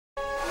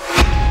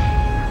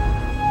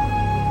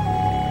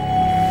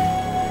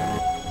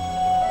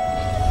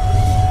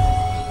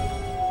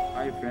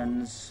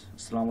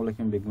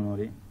alaikum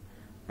begunori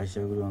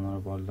aisha guru anar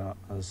balda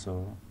also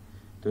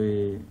to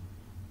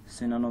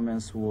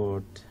synonymous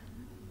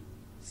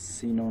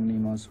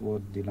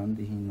word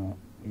dilandi hino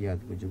yad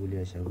bujuli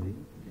aisha guru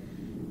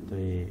to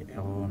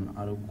এখন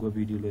আরোগ্য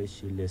video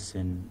লইছি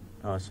lesson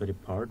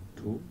part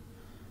 2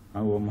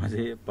 and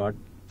maze part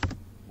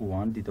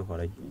 1 dito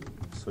parai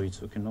so it's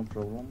okay no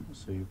problem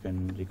so you can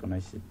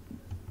recognize it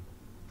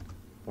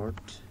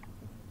part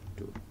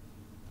 2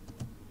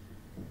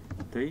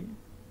 tai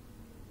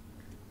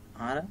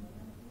ara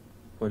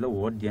Poila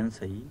word dian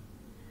sai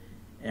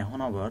এখন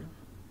আবার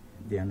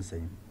dian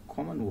sai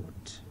common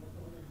word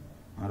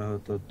ara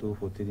to to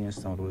প্রতিদিন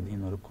ইস্তেমাল করে দিন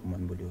আর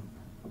common বলিও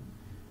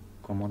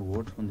common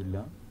word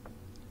হন্দিলা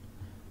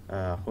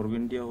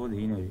হরগিন্ডিয়া हो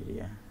दिन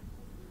या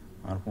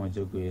और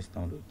पहुंचो को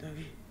इस्तेमाल होता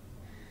है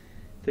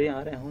तो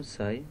यार हम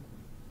साई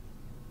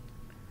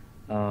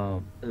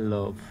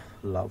love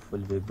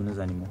फुल बेगुना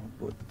जानी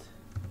मोहब्बत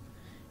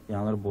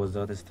यहाँ पर बहुत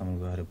ज़्यादा इस्तेमाल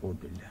हुआ है बहुत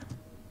बिल्ला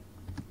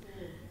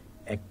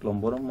एक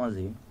लंबरम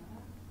माजी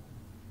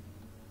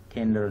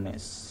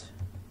tenderness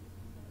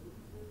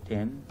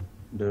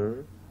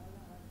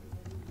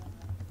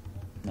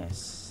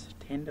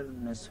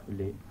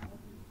हुले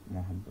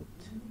मोहब्बत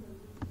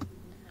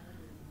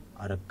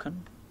Arakan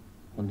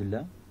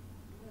Hundilla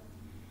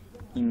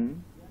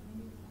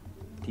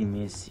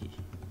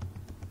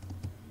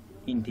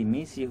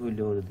intimacy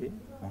hulorde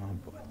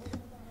mohabbat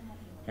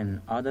and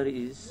other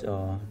is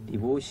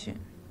devotion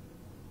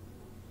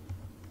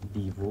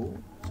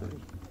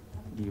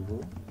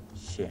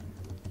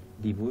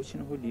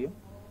hulio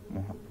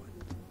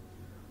mohabbat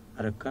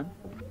Arakan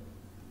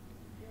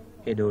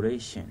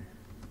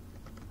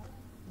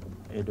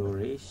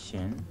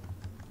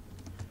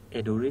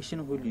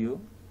adoration hulio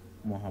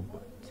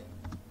mohabbat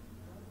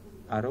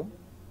aro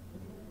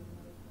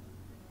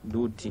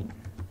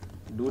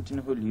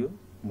dutin hulio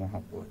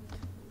mohabbat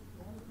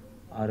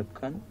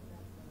arkan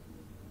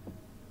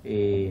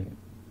e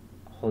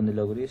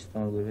honilagri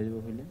istemal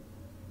koriba hole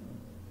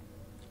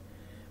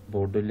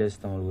bordolle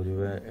istemal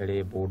koriba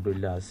ere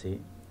bordolle ase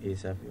ei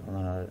safi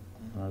onar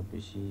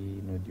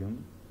beshi nodium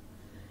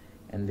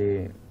and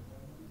the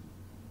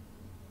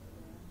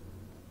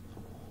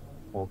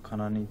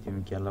ওখানে নি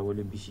তুমি কেলা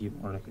বলে বেশি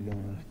মনে রাখলে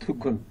তো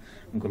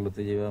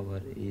গলতে যাবে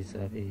আবার এই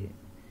হিসাবে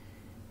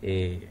এ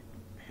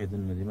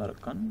হেদুন নদী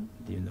মারকান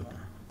দিন দেব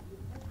না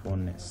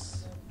ফোননেস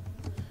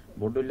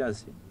বড়লে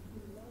আছে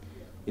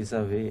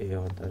হিসাবে এ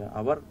হতারা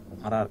আবার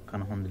আর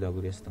কান হন্দিলা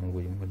করে ইস্তেমাল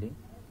করি বলে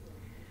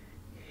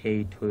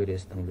হেট হয়ে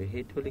ইস্তেমাল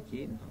হেট হলে কি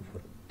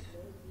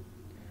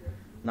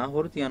না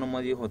হরত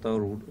ইয়ানমাদি হতা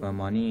রুট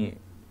মানে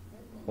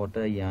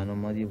হতা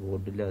ইয়ানমাদি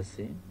বড়লে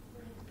আছে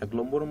এক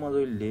নম্বর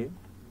মাঝে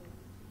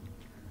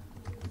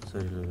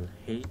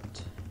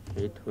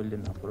hate হইলে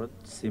না পরত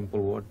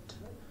simple word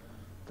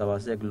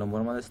তাবাসে এক নম্বর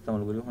মানে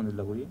ইস্তেমাল করি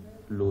হন্দিলা করি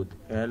loath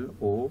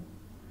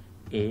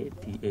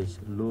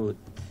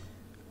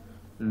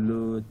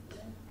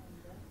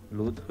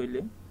loath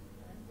হইলে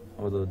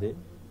অদদে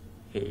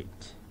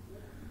hate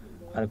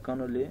আর কান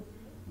হইলে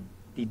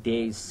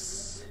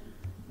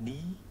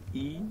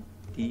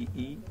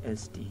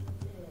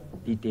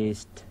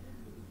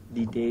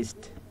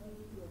detest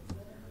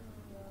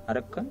আর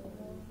কান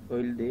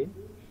হইলে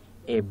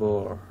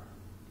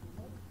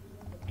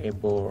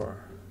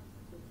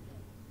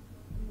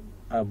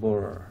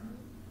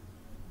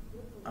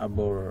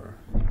abhor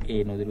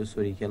e nodiru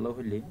sori kelo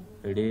hole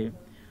ede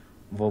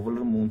vowel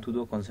muntu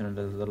do consonant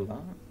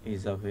dalla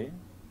is of a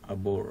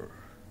abhor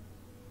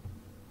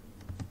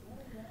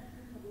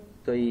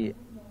to ei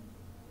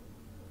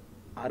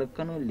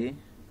arkan hole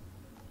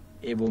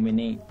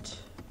abominate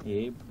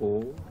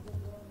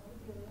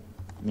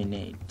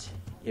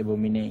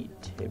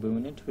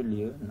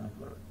hole na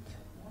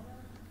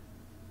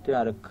to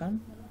arkan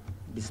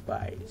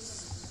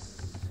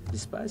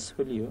despise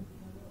hulio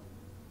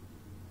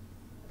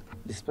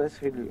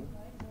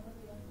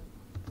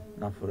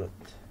nafurat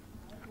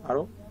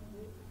aro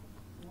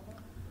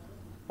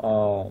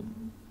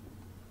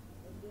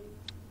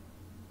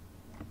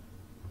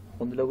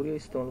hondila guri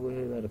istemal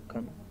kore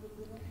arkan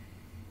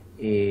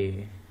a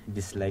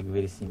dislike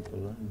very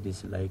simple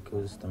dislike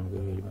ko istemal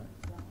kore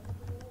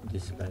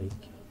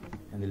dislike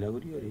and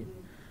laguri ore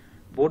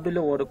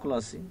boardle word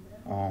class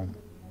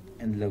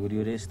and laguri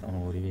rest on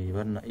ori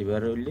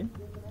ibar ulle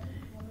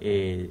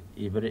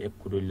ibar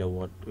ekudulla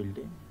what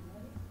ulle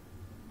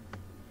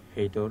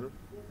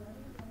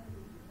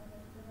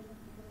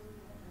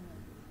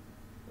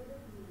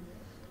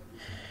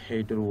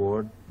hater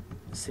word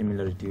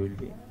similarity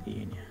ulle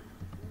inya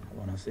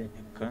wana se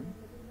ekkan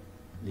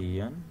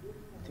diyan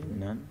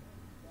tinnan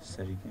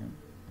sarigan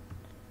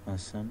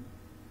asan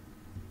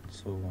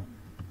so on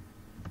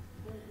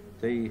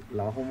tai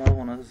lahoma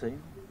wana se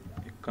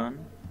ekkan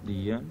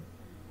diyan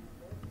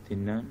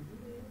tinnan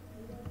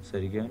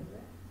sarigan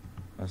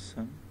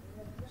asan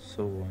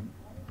so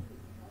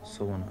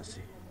on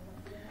ase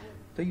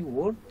to এই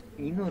word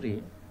inore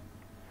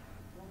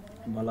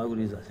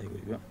balaguri jase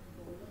koriba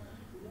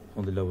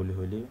hondila boli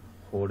hole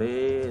hore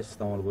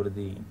istemal kore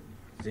di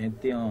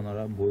jente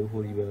onara boi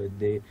poriba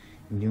de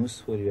news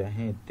পড়িবা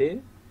হেতে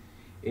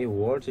এই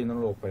word চিহ্ন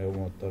উপায়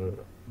মতর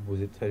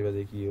বুঝিতে পারিবা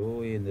যে কি ও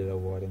এন্দেলা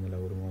word এন্দেলা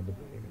ওর মধ্যে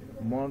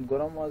মন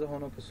গরম মাঝে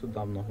হনো কিছু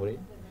দাম না হরে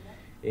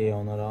এই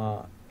ওনারা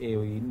এই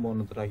ইন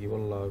মনত রাখিব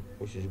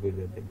কোশিশ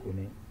করবে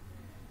দেখুনি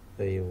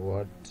তো এই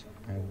ওয়ার্ড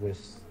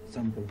ওয়েস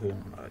স্যাম্পল হয়ে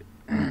না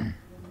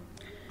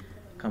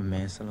का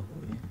मैसल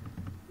हुए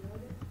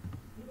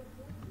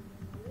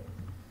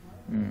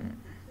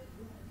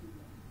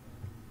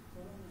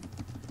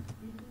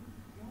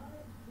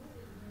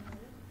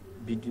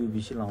वीडियो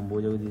बीच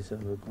लंबो जगह दिस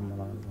है कम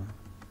लगा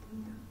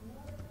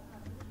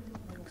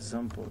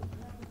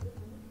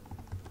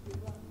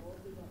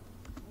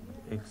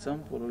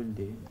एग्जांपल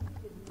दे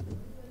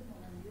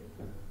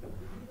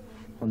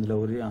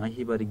हंदलावरी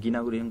आही बार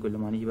गिनागुरी हम कोले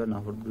मानी बार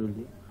नाफर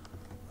गुरुली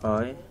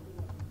आय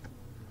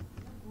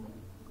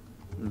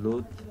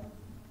loathe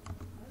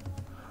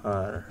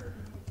her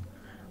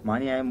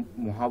mani I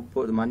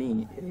mohabbat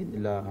mani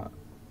la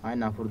I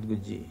nafurd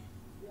guji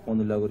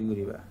onula gori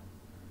goriba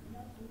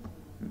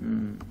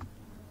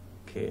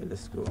okay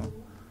let's go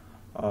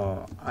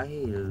I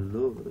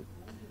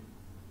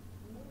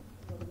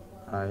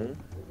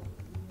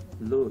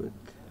loathe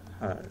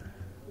her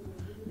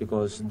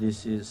because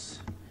this is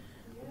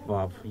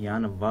verb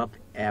yan verb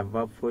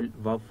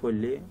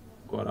folle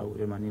kora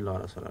ure mani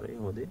lara sarare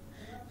hode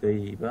to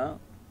iba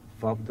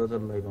verb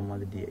dottor laiba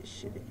mali diye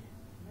ishide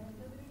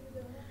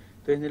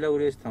to indila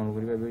ure istamal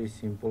koriba very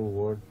simple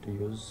word to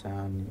use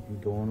and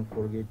don't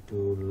forget to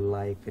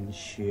like and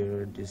share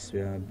this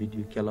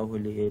video kela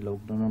hole ei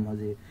lockdown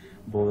maje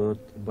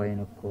bahut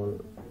bayanakol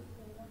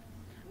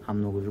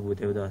hamnogurir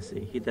bote bote ase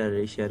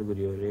hitare share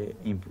goriore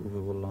improve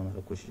bolla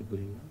onara koshish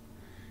koriba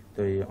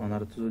to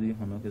onara to jodi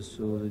hono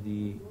kichu jodi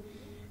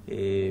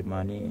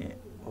mane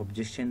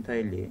objection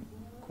thaile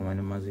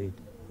comment maje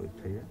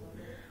hoite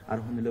আর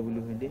হন্দিলা বলি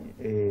হইলে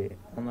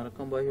ওনারা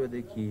কম বাইবে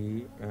দেখি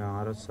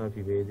আর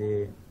সাফি বেদে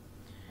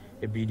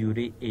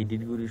ভিডিওরে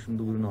edit করে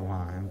সুন্দর করে নাও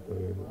আম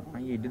করে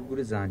আমি এডিট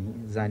করে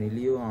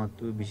জানিলিও আর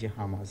তো বেশি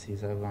হামাস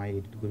হিসাবে আমি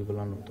এডিট করে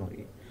বললাম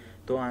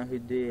তো আমি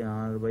হইতে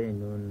আর ভাই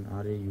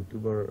আর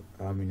ইউটিউবার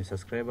মানে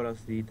সাবস্ক্রাইবার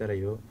আছে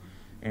তারাইও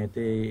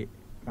এতে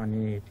মানে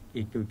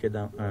একটু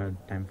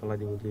টাইম ফেলা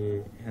দিব যে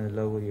হ্যান্ডেল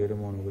করি ওরে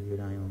মনে করি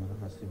আমি ওনার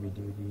হাসি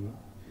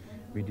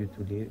video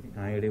today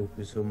I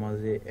episode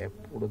maze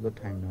upload the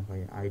time now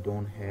I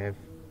don't have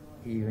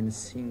even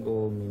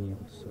single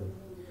minute so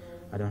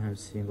I don't have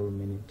single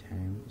minute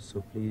time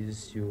so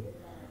please you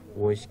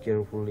watch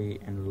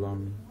carefully and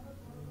learn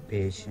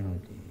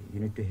patiently you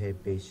need to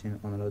have patience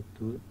on order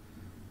to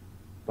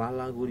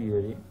pala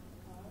guriore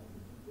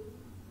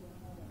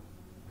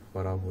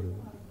para bolu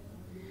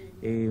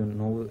ei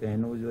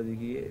no jodi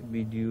ki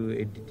video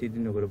edit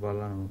din kore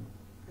pala no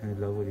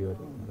la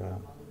guriore ra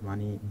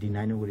mani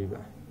deny no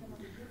guriba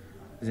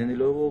যেন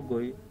logo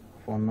গই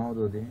phone নাও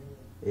দে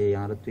এই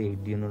আর তো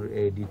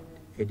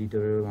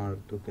এডিটরের আর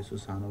তো কিছু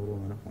সানাবো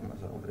মানে phone না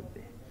সারা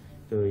দে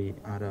তো এই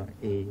আর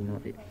এই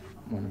নোটে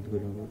মনে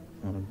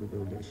করে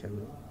লেশাল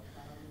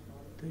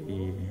তো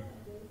এই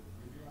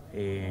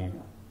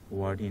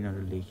ওয়ার্ড ইনার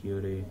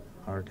লিখিওরে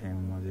হার্ট টাইম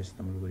মাঝে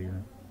ইস্তেমাল করি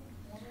না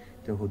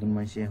তো হুদুন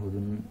মাসে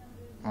হুদুন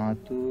আ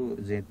তো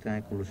যেটা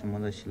কলস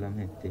মাঝে ছিলাম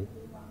হেতে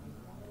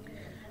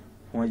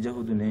মজা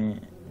হুদুনে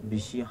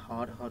বেশি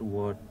হার্ড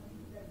ওয়ার্ড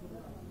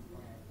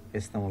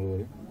इस्तेमाल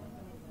करे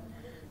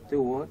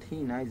तो what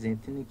ही ना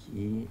जेते ने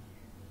की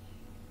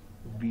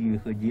बी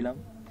हजिलाम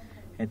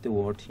एते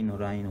what ही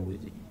नराई न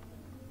बुझी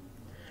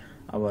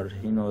আবার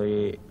হিনরে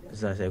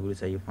যাচাই করে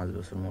চাই 5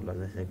 বছর মোলা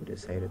যাচাই করে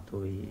চাইরে তো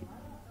এই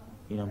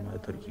ইনাম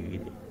মাথর কি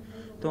গিলে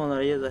তো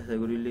ওনারা যাচাই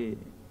করিলে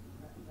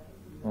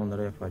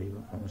ওনারা পারিব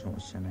কোনো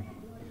সমস্যা নাই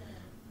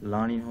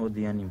লার্নিং হো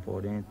দিয়ান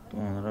ইম্পর্টেন্ট তো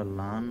ওনারা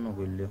লার্ন ন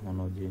করলে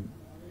হনো যে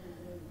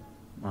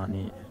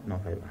মানে ন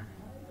হইবা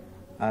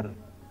আর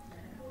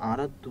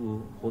আরাতু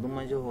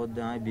হদমাইজো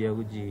হদাই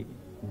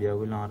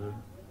বিয়াগুল আর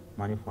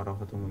মানে ফরা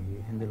খতম হই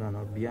হেন্দেলা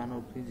না বিয়ানো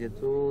কি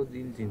যেতো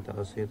দিন চিন্তা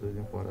আছে তো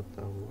দিন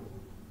ফরাতা হো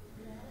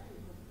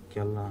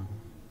কেলা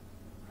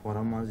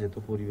ফরামা যেতো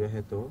পরিবে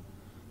হেতো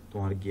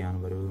তোমার জ্ঞান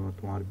বাড়বে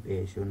তোমার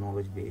বেশ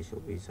নলেজ বেশ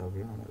হবে হিসাবে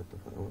আমার তো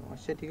ফরা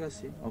আচ্ছা ঠিক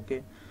আছে ওকে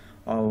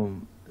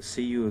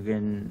see you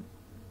again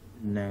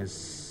next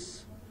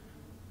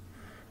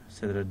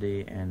Saturday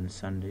and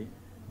Sunday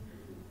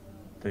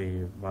তাই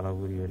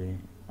বালাগুড়ি ওরে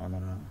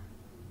ওনারা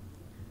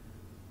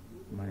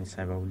মানে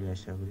সাইবা বলি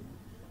আশা করি